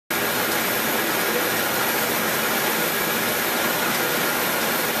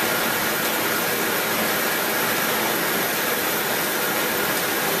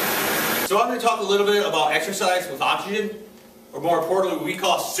I'm going to talk a little bit about exercise with oxygen, or more importantly, what we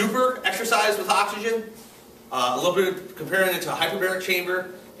call super exercise with oxygen. A little bit comparing it to a hyperbaric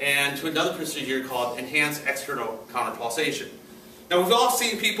chamber and to another procedure called enhanced external counterpulsation. Now, we've all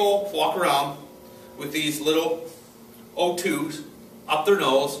seen people walk around with these little O2s up their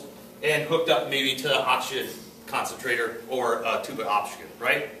nose and hooked up maybe to the oxygen concentrator or a tube of oxygen,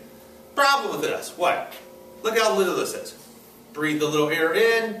 right? Problem with this, what? Look how little this is. Breathe the little air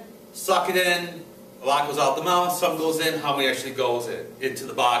in, suck it in, a lot goes out the mouth, some goes in, how many actually goes into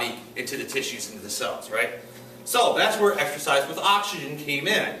the body, into the tissues, into the cells, right? So that's where exercise with oxygen came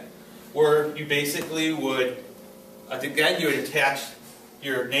in, where you basically would, again, you would attach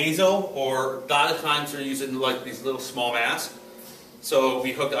your nasal, or a lot of times they're using like these little small masks. So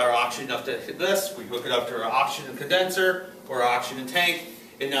we hook our oxygen up to this, we hook it up to our oxygen condenser or our oxygen tank,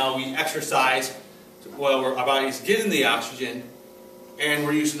 and now we exercise while our body's getting the oxygen, and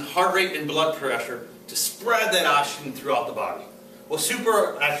we're using heart rate and blood pressure to spread that oxygen throughout the body. Well,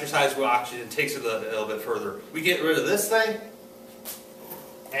 super exercise with oxygen takes it a little bit further. We get rid of this thing,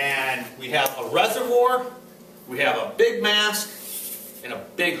 and we have a reservoir, we have a big mask, and a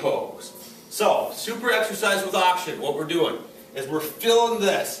big hose. So, super exercise with oxygen, what we're doing is we're filling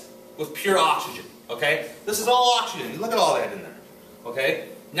this with pure oxygen, okay? This is all oxygen. Look at all that in there, okay?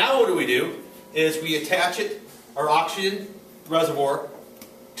 Now what do? Is we attach it, our oxygen reservoir,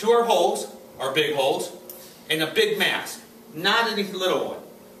 to our hose, our big hose, and a big mask, not any little one.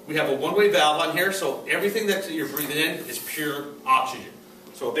 We have a one-way valve on here, so everything that you're breathing in is pure oxygen.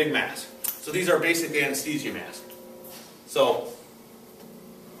 So a big mask. So these are basic anesthesia masks. So,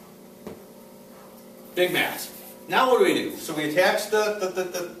 big mask. Now what do? So we attach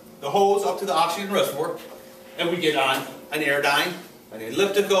the hose up to the oxygen reservoir, and we get on an Airdyne, an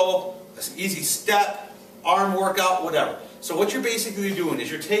elliptical, an easy step, arm workout, whatever. So what you're basically doing is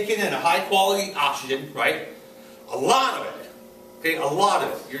you're taking in a high quality oxygen, right? A lot of it. Okay, a lot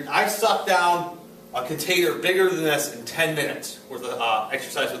of it. I sucked down a container bigger than this in 10 minutes worth of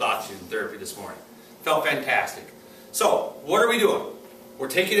exercise with oxygen therapy this morning. Felt fantastic. So, what are we doing? We're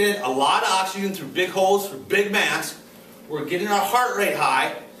taking in a lot of oxygen through big holes, through big masks. We're getting our heart rate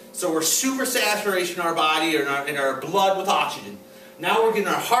high, so we're super saturating our body and our blood with oxygen. Now we're getting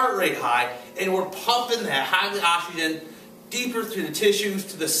our heart rate high, and we're pumping that high oxygen deeper through the tissues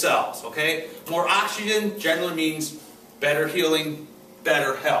to the cells, okay? More oxygen generally means better healing,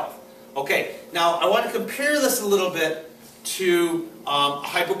 better health. Okay, now I want to compare this a little bit to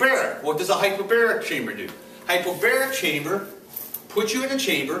hyperbaric. What does a hyperbaric chamber do? Hyperbaric chamber puts you in a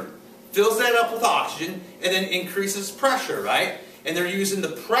chamber, fills that up with oxygen, and then increases pressure, right? And they're using the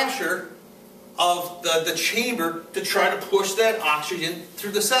pressure of the chamber to try to push that oxygen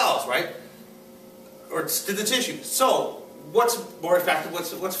through the cells, right? Or to the tissues. So, what's more effective,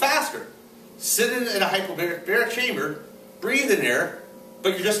 what's faster? Sitting in a hyperbaric chamber, breathing air,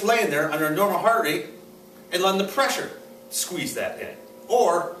 but you're just laying there under a normal heart rate and letting the pressure squeeze that in.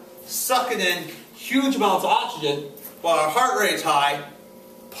 Or sucking in huge amounts of oxygen while our heart rate's high,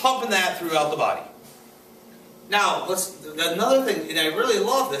 pumping that throughout the body. Now, another thing, and I really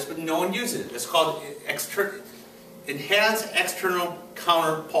love this, but no one uses it. It's called enhanced external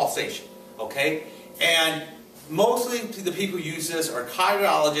counterpulsation. Okay? And mostly the people who use this are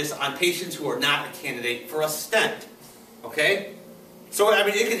cardiologists on patients who are not a candidate for a stent. Okay? So, I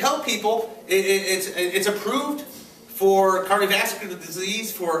mean, it can help people. It's approved for cardiovascular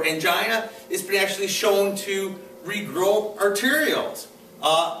disease, for angina. It's been actually shown to regrow arterials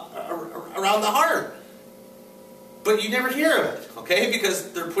around the heart. But you never hear of it, okay?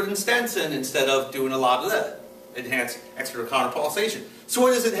 Because they're putting stents in instead of doing a lot of that. Enhanced external counterpulsation. So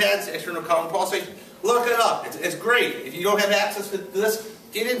what is enhanced external counterpulsation? Look it up. It's great. If you don't have access to this,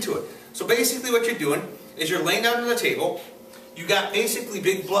 get into it. So basically what you're doing is you're laying down on the table. You got basically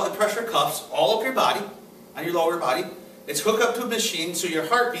big blood pressure cuffs all up your body, on your lower body. It's hooked up to a machine, so your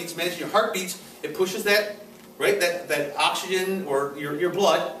heart beats, managing your heart beats, it pushes that, right, that oxygen or your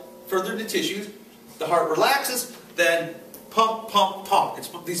blood further to tissues. The heart relaxes, then pump, pump, pump.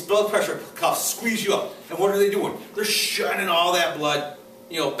 These blood pressure cuffs squeeze you up. And what are they doing? They're shunning all that blood,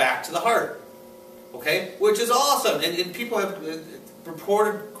 back to the heart. Okay? Which is awesome. And people have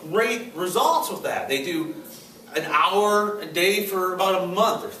reported great results with that. They do an hour a day for about a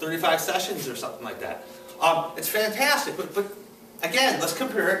month, or 35 sessions or something like that. It's fantastic. But again, let's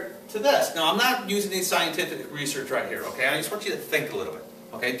compare it to this. Now, I'm not using any scientific research right here, okay? I just want you to think a little bit.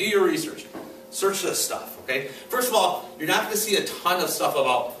 Okay? Do your research. Search this stuff, okay? First of all, you're not going to see a ton of stuff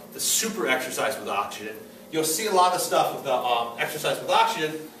about the super exercise with oxygen. You'll see a lot of stuff with the exercise with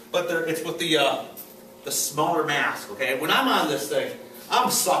oxygen, but it's with the smaller mask, okay? When I'm on this thing, I'm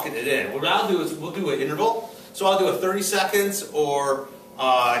sucking it in. What I'll do is we'll do an interval. So I'll do a 30 seconds or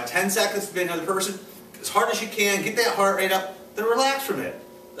 10 seconds depending on the person. As hard as you can, get that heart rate up, then relax from it.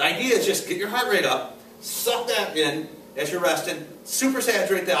 The idea is just get your heart rate up, suck that in as you're resting,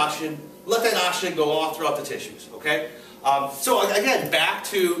 supersaturate the oxygen, let that oxygen go all throughout the tissues, okay? So again, back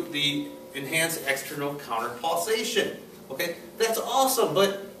to the enhanced external counter pulsation, okay? That's awesome,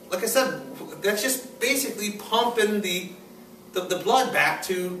 but like I said, that's just basically pumping the blood back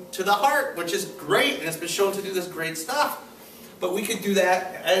to the heart, which is great, and it's been shown to do this great stuff. But we could do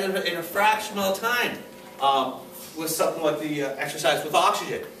that in a fraction of the time with something like the exercise with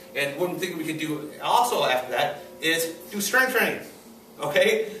oxygen. And one thing we could do also after that is do strength training.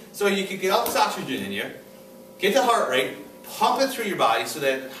 Okay? So you can get all this oxygen in you, get the heart rate, pump it through your body so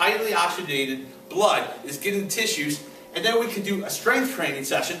that highly oxygenated blood is getting tissues, and then we can do a strength training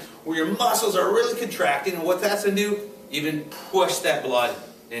session where your muscles are really contracting, and what that's going to do, even push that blood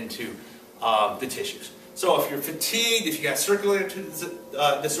into the tissues. So if you're fatigued, if you got circulatory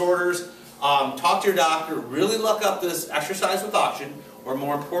disorders, talk to your doctor, really look up this exercise with oxygen, or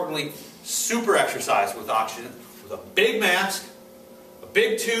more importantly, super exercise with oxygen, with a big mask, a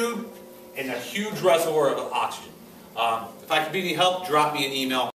big tube, and a huge reservoir of oxygen. If I could be any help, drop me an email.